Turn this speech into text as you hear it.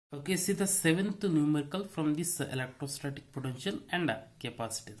Okay, see the seventh numerical from this electrostatic potential and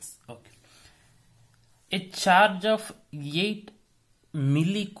capacitance. Okay, a charge of 8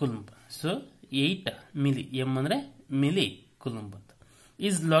 millicoulomb. So 8 milli, m andre millicoulomb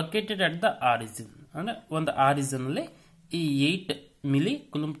is located at the origin. ಅಂದ್ರೆ ಒಂದು origin ಅಲ್ಲಿ ಈ 8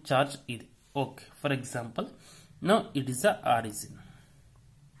 millicoulomb charge ಇದೆ. Okay, for example, now it is the origin.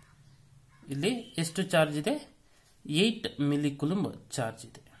 ಇಲ್ಲಿ ಎಷ್ಟು charge ಇದೆ? 8 millicoulomb charge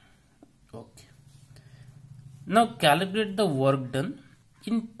ಇದೆ. Okay. Now calculate the work done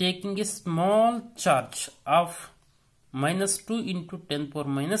in taking a small charge of minus 2 into 10 power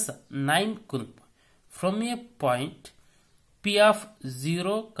minus 9 coulomb from a point P of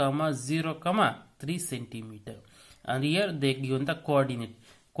 0, 0, 3 centimeter. And here they given the coordinate.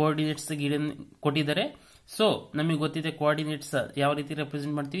 Coordinates ಕೊಟ್ಟಿದ್ದಾರೆ. So ನಮಗೆ ಗೊತ್ತಿದೆ coordinates ಯಾವ ರೀತಿ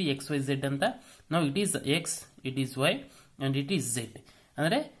represent ಮಾಡ್ತೀವಿ x y z ಅಂತ. Now it is x, it is y and it is z.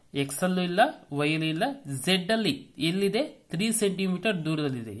 ಅಂದ್ರೆ x ಅಲ್ಲೂ ಇಲ್ಲ, y ಅಲ್ಲೂ ಇಲ್ಲ, z ಅಲ್ಲಿ ಎಲ್ಲಿದೆ? 3 ಸೆಂಟಿಮೀಟರ್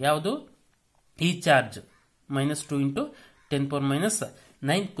ದೂರದಲ್ಲಿದೆ. ಯಾವುದು? ಈ charge minus 2 into 10 power minus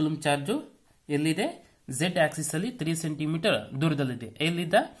 9 coulomb charge ಎಲ್ಲಿದೆ? z ಆಕ್ಸಿಸ್ ಅಲ್ಲಿ 3 ಸೆಂಟಿಮೀಟರ್ ದೂರದಲ್ಲಿದೆ.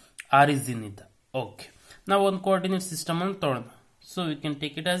 ಎಲ್ಲಿದ್ದ? ಆರಿಜಿನ್ ಇದ್ದ. ಓಕೆ, ನಾವು ಒಂದು ಕೋಆರ್ಡಿನೇಟ್ ಸಿಸ್ಟಮ್ ಅನ್ನು ತಗೊಳ್ಳೋಣ. So we can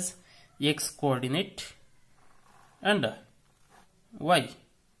take it as x coordinate and y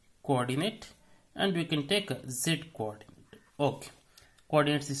coordinate and we can take z coordinate. Okay,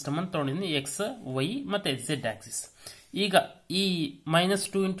 coordinate system ಅಂತ ತಗೊಂಡಿದ್ದೀನಿ. x y ಮತ್ತೆ z ಆಕ್ಸಿಸ್. ಈಗ ಈ minus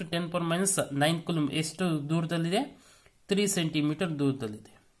 2 into 10 power minus 9 coulomb ಎಷ್ಟು ದೂರದಲ್ಲಿದೆ? 3 centimetre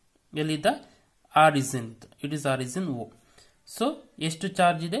ದೂರದಲ್ಲಿದೆ. ಎಲ್ಲಿದ್ದ? ಆರಿಜಿನ್ ಇತ್ತು. It is origin O. So ಎಷ್ಟು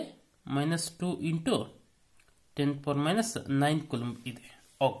ಚಾರ್ಜ್ ಇದೆ? minus 2 into 10 power minus 9 coulomb ಇದೆ.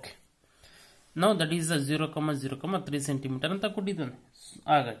 Okay, now that is 0, 0, 3 centimetre ಅಂತ ಕೊಟ್ಟಿದ್ದಾನೆ.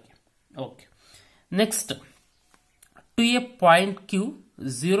 ಹಾಗಾಗಿ okay, next to A point Q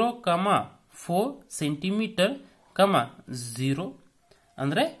 0, 4 centimetre 0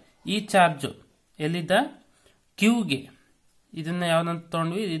 ಅಂದ್ರೆ ಈ ಚಾರ್ಜ್ ಎಲ್ಲಿದ್ದ? ಕ್ಯೂಗೆ. ಇದನ್ನ ಯಾವ್ದಂತ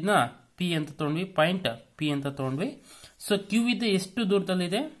ತಗೊಂಡ್ವಿ? ಇದನ್ನ P ಅಂತ ತಗೊಂಡ್ವಿ, ಪಾಯಿಂಟ್ P ಅಂತ ತಗೊಂಡ್ವಿ. ಸೊ ಕ್ಯೂ ಇದೆ ಎಷ್ಟು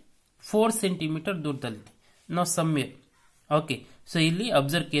ದೂರದಲ್ಲಿದೆ? 4 ಸೆಂಟಿಮೀಟರ್ ದೂರದಲ್ಲಿದೆ. ನಾವು ಸಮ್ಮೇರ್. ಓಕೆ, ಸೊ ಇಲ್ಲಿ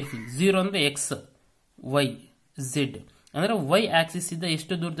ಅಬ್ಸರ್ವ್ ಕೇರ್ಫುಲ್. 0 ಅಂದ್ರೆ ಎಕ್ಸ್, ವೈ, ಝೆಡ್ ಅಂದ್ರೆ ವೈ ಆಕ್ಸಿಸ್ ಇದ್ದ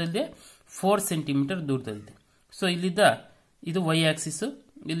ಎಷ್ಟು ದೂರದಲ್ಲಿದೆ? 4 ಸೆಂಟಿಮೀಟರ್ ದೂರದಲ್ಲಿದೆ. ಸೊ ಇಲ್ಲಿದ್ದ ಇದು ವೈ ಆಕ್ಸಿಸ್,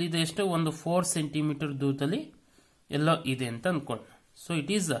 ಇಲ್ಲಿದ್ದ ಎಷ್ಟು? ಒಂದು 4 ಸೆಂಟಿಮೀಟರ್ ದೂರದಲ್ಲಿ ಎಲ್ಲೋ ಇದೆ ಅಂತ ಅನ್ಕೊಳ್ಳೋಣ. So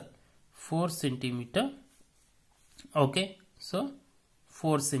it is 4 centimetre. Okay, so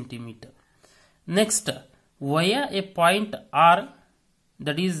 4 centimetre. Next via A point R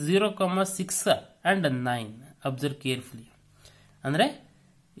that is 0, 6 and 9. Observe carefully. ಅಂದ್ರೆ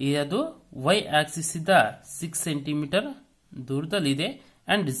ಅದು ವೈ ಆಕ್ಸಿಸ್ ಇದ್ದ 6 ಸೆಂಟಿಮೀಟರ್ ದೂರದಲ್ಲಿದೆ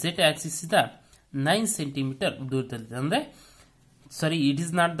ಅಂಡ್ ಝೆಡ್ ಆಕ್ಸಿಸ್ ಇದ್ದ 9 ಸೆಂಟಿಮೀಟರ್ ದೂರದಲ್ಲಿದೆ. ಅಂದ್ರೆ ಸಾರಿ, it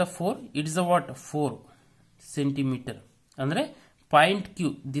is not the 4, it is the what? 4 centimetre. ಅಂದ್ರೆ point Q,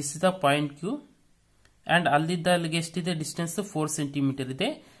 this is the point Q and ಅಲ್ಲಿದ್ದ ಅಲ್ಲಿಗೆ ಎಷ್ಟಿದೆ ಡಿಸ್ಟೆನ್ಸ್? 4 ಸೆಂಟಿಮೀಟರ್ ಇದೆ.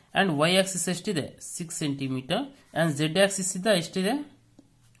 ಅಂಡ್ ವೈ ಆಕ್ಸಿಸ್ ಎಷ್ಟಿದೆ? 6 ಸೆಂಟಿಮೀಟರ್ ಅಂಡ್ ಝೆಡ್ ಆಕ್ಸಿಸ್ ಇದ್ದ ಎಷ್ಟಿದೆ?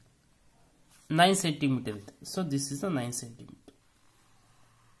 9 ಸೆಂಟಿಮೀಟರ್ ಇದೆ. So this is the 9 centimetre.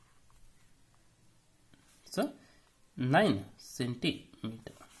 So 9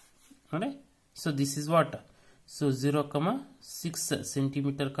 centimetre. ಅಂದ್ರೆ so this is what? So 0, 6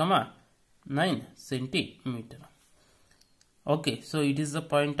 centimetre 9 centimetre. Okay, so it is the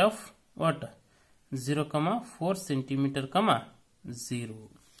point of what? 0, 4 centimetre 0.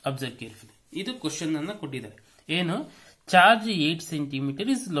 Observe carefully. ಇದು question ಅನ್ನ ಕೊಟ್ಟಿದ್ದಾರೆ. ಏನು? Charge 8 centimetre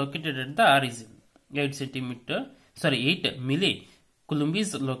is located at the origin. 8 millicoulomb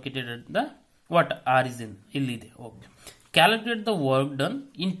is located at the what? Origin. ಇಲ್ಲಿದೆ. Okay, calculate the work done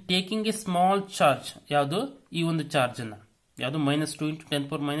in taking A small charge. ಯಾವುದು? ಈ ಒಂದು charge ಅನ್ನ ಯಾವುದು? minus 2 into 10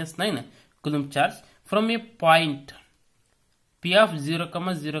 power minus 9 coulomb charge from A point P of 0,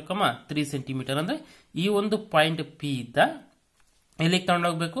 0, 3 centimetre. ಅಂದ್ರೆ ಈ ಒಂದು point P ಇದ್ದ ಎಲ್ಲಿಗೆ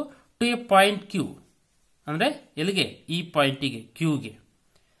ತಗೊಂಡೋಗ್ಬೇಕು? To A point Q. ಅಂದ್ರೆ ಎಲ್ಲಿಗೆ? ಈ ಪಾಯಿಂಟಿಗೆ, ಕ್ಯೂಗೆ.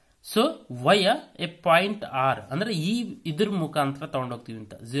 So via A point R ಅಂದ್ರೆ ಈ ಇದ್ರ ಮುಖಾಂತರ ತಗೊಂಡೋಗ್ತೀವಿ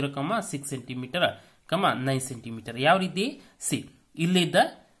ಅಂತ. 0, 6 ಸೆಂಟಿಮೀಟರ್ 9 ಸೆಂಟಿಮೀಟರ್. ಯಾವ ರೀತಿ? ಸಿ, ಇಲ್ಲಿದ್ದ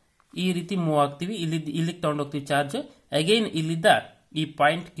ಈ ರೀತಿ ಮೂವ್ ಆಗ್ತೀವಿ, ಇಲ್ಲಿಗೆ ತಗೊಂಡೋಗ್ತೀವಿ ಚಾರ್ಜ್. ಅಗೈನ್ ಇಲ್ಲಿದ್ದ ಈ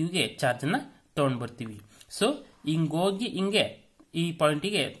ಪಾಯಿಂಟ್ ಕ್ಯೂಗೆ ಚಾರ್ಜ್ ಅನ್ನ ತಗೊಂಡ್ ಬರ್ತೀವಿ. ಸೊ ಹಿಂಗೋಗಿ ಹಿಂಗೆ ಈ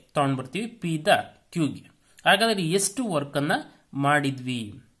ಪಾಯಿಂಟಿಗೆ ತಗೊಂಡ್ ಬರ್ತೀವಿ, ಪಿ ಇದ್ದ ಕ್ಯೂಗೆ. ಹಾಗಾದ್ರೆ ಎಷ್ಟು ವರ್ಕ್ ಅನ್ನ ಮಾಡಿದ್ವಿ?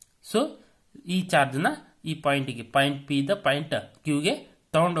 ಸೊ ಈ ಚಾರ್ಜ್ ನ ಈ ಪಾಯಿಂಟಿಗೆ, ಪಾಯಿಂಟ್ ಪಿ ಇದ್ದ ಪಾಯಿಂಟ್ ಕ್ಯೂಗೆ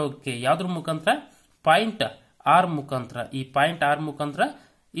ತಗೊಂಡೋಗಕ್ಕೆ ಯಾವ್ದ್ರ ಮುಖಾಂತರ? ಪಾಯಿಂಟ್ ಆರ್ ಮುಖಾಂತರ. ಈ ಪಾಯಿಂಟ್ ಆರ್ ಮುಖಾಂತರ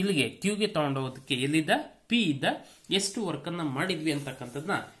ಇಲ್ಲಿಗೆ ಕ್ಯೂಗೆ ತಗೊಂಡೋಗೋದಕ್ಕೆ ಎಲ್ಲಿದ್ದ? ಪಿ ಇದ್ದ ಎಷ್ಟು ವರ್ಕ್ ಅನ್ನ ಮಾಡಿದ್ವಿ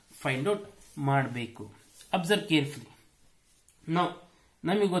ಅಂತಕ್ಕಂಥದ್ದನ್ನ ಫೈಂಡ್ ಔಟ್ ಮಾಡಬೇಕು. Observe carefully. ನಾವು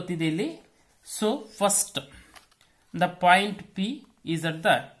ನಮಗೆ ಗೊತ್ತಿದೆ ಇಲ್ಲಿ. So first the point P is at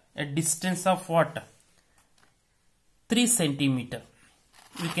the distance of what 3 centimeter.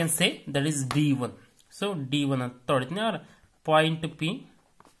 We can say that is D1. So D1 ಅಂತ ತೊಗೊಳ್ತೀನಿ. Point P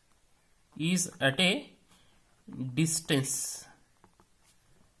is at a distance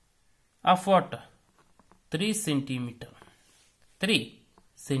of what 3 centimeter. 3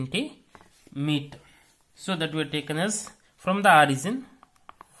 centimeter. So that we are taken as from the origin,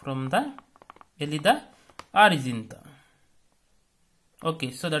 from the origin.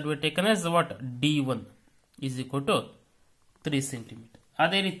 Okay, so that we are taken as what D1 is equal to 3 centimeter.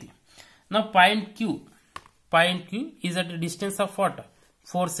 ಅದೇ ರೀತಿ now point Q is at a distance of what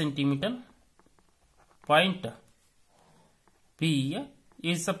 4 centimeter. Point P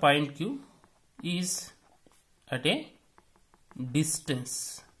is a point Q is at a distance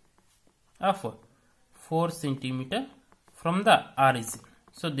of 4 centimeter from the origin.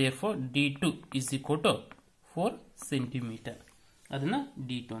 So therefore D2 is equal to 4 centimeter. ಅದನ್ನ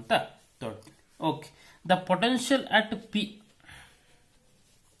D2 ಅಂತ ತೊಗೊಳ್ತೀವಿ. Okay, the potential at P.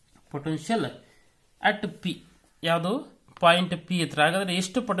 Potential at P ಯಾವುದು point P ಹತ್ರ. ಹಾಗಾದ್ರೆ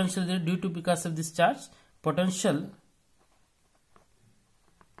ಎಷ್ಟು potential ಇದೆ due to because of this charge? Potential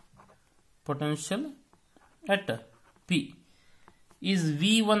at P is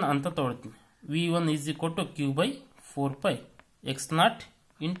V1 ಅಂತ ತಗೊಳ್ತೀನಿ. V1 is equal to Q by 4 pi x0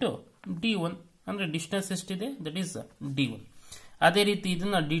 into D1 ಅಂದ್ರೆ distance ಎಷ್ಟಿದೆ that is D1. ಅದೇ ರೀತಿ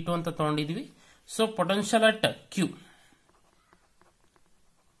ಇದನ್ನ D2 ಅಂತ ತಗೊಂಡಿದ್ವಿ. So potential at Q,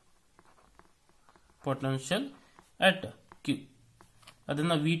 potential at Q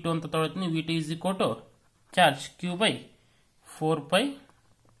ಅದನ್ನ V2 ಅಂತ ತಗೊಳ್ತೀನಿ. V2 is equal to charge Q by 4 pi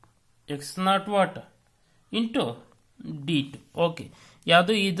x0 what into D2. Okay,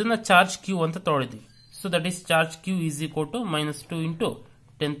 ಯಾವುದು ಇದನ್ನ ಚಾರ್ಜ್ Q ಅಂತ ತಗೊಳಿದ್ವಿ. So that is charge Q is equal to -2 into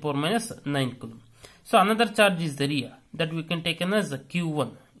 10⁻⁹ coulomb. So another charge is there that we can take as Q1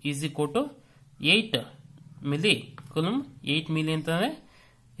 is equal to 8 milli coulomb. 8 milli ಅಂತಂದ್ರೆ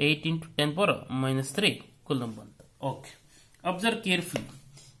 8 into 10⁻⁻3 coulomb ಅಂತ. Okay, observe carefully.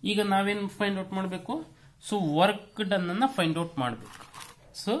 ಈಗ ನಾವೇನು find out ಮಾಡಬೇಕು? So work done ಅನ್ನ find out ಮಾಡಬೇಕು.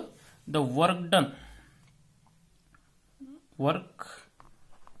 So the work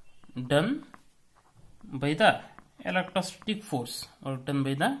done by the electrostatic force, work done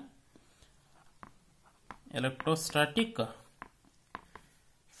by the electrostatic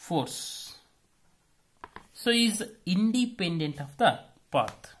force, so is independent of the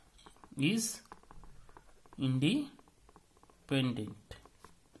path, is independent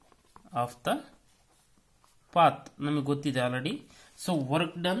of the path. ನಮಗೆ ಗೊತ್ತಿದೆ already. So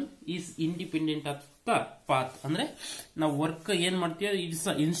work done is independent of the path ಅಂದ್ರೆ ನಾವು work ಏನ್ ಮಾಡ್ತೀವಿ it's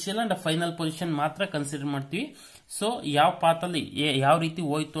initial and final position ಮಾತ್ರ consider ಮಾಡ್ತೀವಿ. So ಯಾವ path ಅಲ್ಲಿ ಯಾವ ರೀತಿ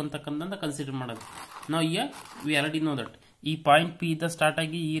ಹೋಯ್ತು ಅಂತಕ್ಕಂಥ ಕನ್ಸಿಡರ್ ಮಾಡೋದು. ನಾವು ವಿ ಆಲ್ರೆಡಿ ನೋ ದಟ್ ಈ ಪಾಯಿಂಟ್ ಪಿ ಇಂದ ಸ್ಟಾರ್ಟ್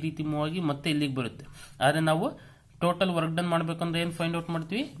ಆಗಿ ಈ ರೀತಿ ಮೂವ್ ಆಗಿ ಮತ್ತೆ ಇಲ್ಲಿಗೆ ಬರುತ್ತೆ. ಆದ್ರೆ ನಾವು ಟೋಟಲ್ ವರ್ಕ್ ಡನ್ ಮಾಡ್ಬೇಕಂದ್ರೆ ಏನ್ ಫೈಂಡ್ ಔಟ್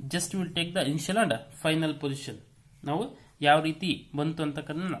ಮಾಡ್ತೀವಿ? Just will take the initial and final position. ನಾವು ಯಾವ ರೀತಿ ಬಂತು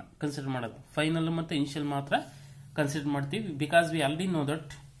ಅಂತಕ್ಕಂಥ ಕನ್ಸಿಡರ್ ಮಾಡೋದು. ಫೈನಲ್ ಮತ್ತೆ ಇನಿಷಿಯಲ್ ಮಾತ್ರ ಕನ್ಸಿಡರ್ ಮಾಡ್ತೀವಿ. Because we already no that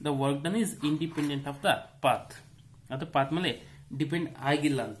the work done is independent of the path. ಅದು ಪಾತ್ ಮೇಲೆ ಡಿಪೆಂಡ್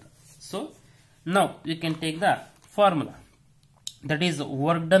ಆಗಿಲ್ಲ ಅಂತ. So now you can take the formula. That is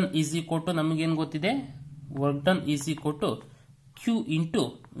work done is equal to ನಮಗೇನು ಗೊತ್ತಿದೆ? Work done is equal to Q into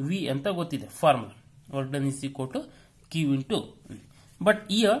V ಅಂತ ಗೊತ್ತಿದೆ formula. Work done is equal to Q into V. But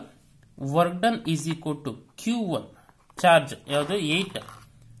year work done is equal to Q1 charge ಯಾವುದು 8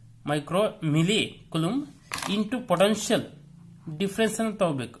 micro milli ಕುಲುಂಬ್ into potential difference ಅನ್ನು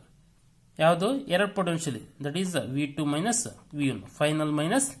ತಗೋಬೇಕು. ಯಾವುದು? ಎರಡು potential ಇದೆ. That is V2 minus V1, final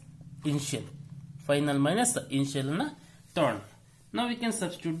minus initial. Final minus initial ಅನ್ನ ತಗೋಣ. Now we can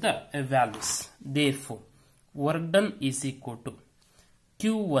substitute the values. Therefore, work done is equal to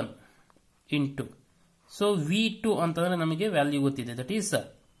Q1 into, so V2 ಅಂತಂದ್ರೆ ನಮಗೆ value ಗೊತ್ತಿದೆ. That is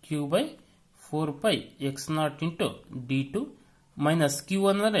Q by 4 pi x0 into D2 minus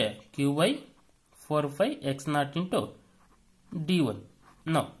Q1 ಅಂದರೆ Q by 4 pi x0 into D1.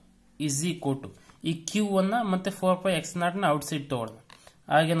 No is equal to ಈ Q1 ಮತ್ತೆ 4 pi x0 ನ out side ತಗೊಳ್ಳೋಣ.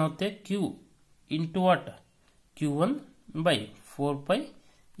 ಹಾಗೆ ನೋತ್ತೆ Q into what? Q1 by 4 pi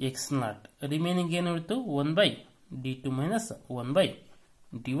x0. Remaining ಏನು ಉಳಿತು? 1 by D2 minus 1 by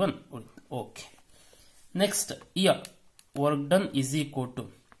D1 ಉಳಿತು. Okay, next work done is equal to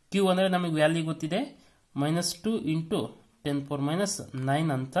Q ಅಂದರೆ ನಮಗೆ ವ್ಯಾಲ್ಯೂ ಗೊತ್ತಿದೆ -2 ಇಂಟು 10⁻⁹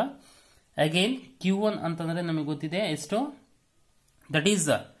 ಅಂತ. ಅಗೈನ್ Q1 ಅಂತಂದ್ರೆ ನಮಗೆ ಗೊತ್ತಿದೆ ಎಷ್ಟು? That is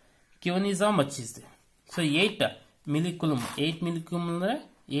Q1 is how much is? So 8 milli ಕುಲುಂಬ್. 8 milli ಕುಲುಂಬ್ ಅಂದ್ರೆ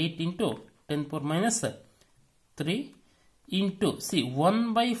 8 into 10⁻⁻3 into C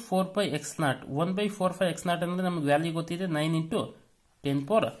 1/4 pi x naught 1/4 pi x naught ಅಂದ್ರೆ ನಮಗೆ ವ್ಯಾಲ್ಯೂ ಗೊತ್ತಿದೆ 9 into 10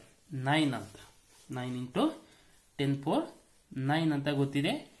 power 9 ಅಂತ 9 into 10 power 9 ಅಂತ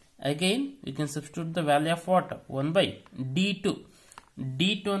ಗೊತ್ತಿದೆ. Again you can substitute the value of what 1/d2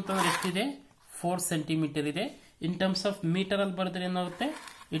 d2 ಅಂತಂದ್ರೆ ಎಷ್ಟಿದೆ 4 centimetre ಇದೆ. ಇನ್ ಟರ್ಮ್ಸ್ ಆಫ್ ಮೀಟರ್ ಅಲ್ಲಿ ಬರೆದ್ರೆ ಏನಾಗುತ್ತೆ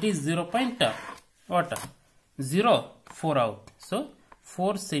it is 0.04 out. So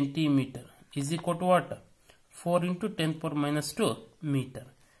 4 centimetre is equal to what 4 into 10 power minus 2 meter.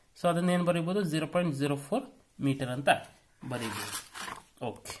 So ಅದನ್ನೇನು ಬರೀಬಹುದು 0.04 metre ಅಂತ ಬರೀಬಹುದು.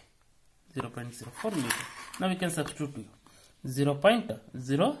 Okay 0.04 metre. ನಾವು we can substitute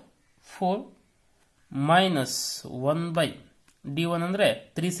 0.04 minus 1/d1 ಅಂದ್ರೆ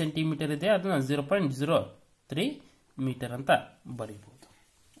 3 ಸೆಂಟಿಮೀಟರ್ ಇದೆ, ಅದನ್ನ 0.03 ಮೀಟರ್ ಅಂತ ಬರೀಬಹುದು.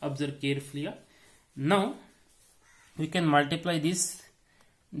 Observe carefully. Now we can multiply this.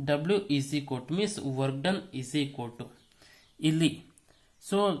 W is equal to means work done is equal to ಇಲ್ಲಿ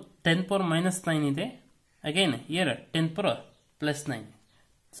so 10 power minus 9 ಇದೆ. Again here 10 power plus 9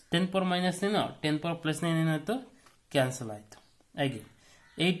 10 power minus 9 10 power plus 9 ಏನಾಯ್ತು cancel ಆಯಿತು. Again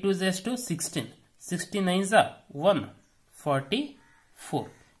 8 2 is to 16 69 is 144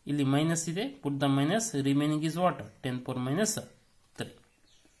 ಇಲ್ಲಿ minus ಇದೆ, put the minus, remaining is what 10 power minus 3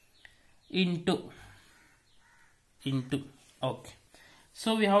 into okay. So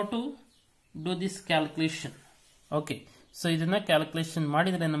we have to do this calculation. Okay, so ಇದನ್ನ calculation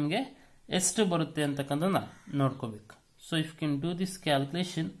ಮಾಡಿದ್ರೆ ನಮಗೆ ಎಷ್ಟು ಬರುತ್ತೆ ಅಂತಕ್ಕಂಥದ್ದನ್ನ ನೋಡ್ಕೋಬೇಕು. So if can do this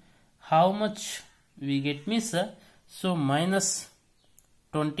calculation how much we get means so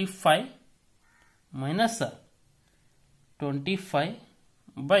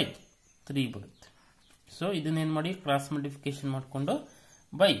 -25/3 ಬರುತ್ತೆ. So ಇದನ್ನೇನು ಮಾಡಿ ಕ್ರಾಸ್ ಮಲ್ಟಿಫಿಕೇಶನ್ ಮಾಡಿಕೊಂಡು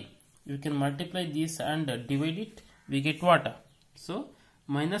by you can multiply this and divide it, we get what so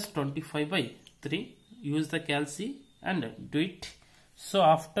 -25/3. use the calci and do it. So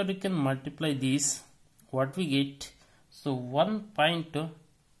after you can multiply these, what we get, so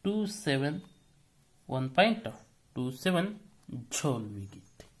 1.27 joule we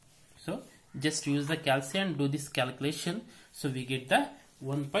get. So just use the calci and do this calculation. So we get the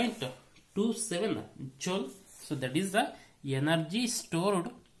 1.27 joule. So that is the energy stored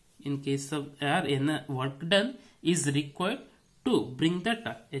in case of work done is required to bring that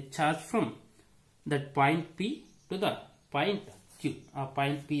a charge from that point P to the point Q. ಆ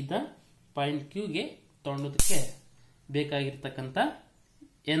point P the point Q ಗೆ ತಗೊಂಡೋದಕ್ಕೆ ಬೇಕಾಗಿರ್ತಕ್ಕಂಥ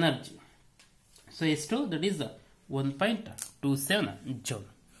energy. So ಎಷ್ಟು that is 1.27 joule.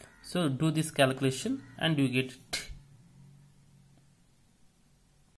 So do this calculation and you get it.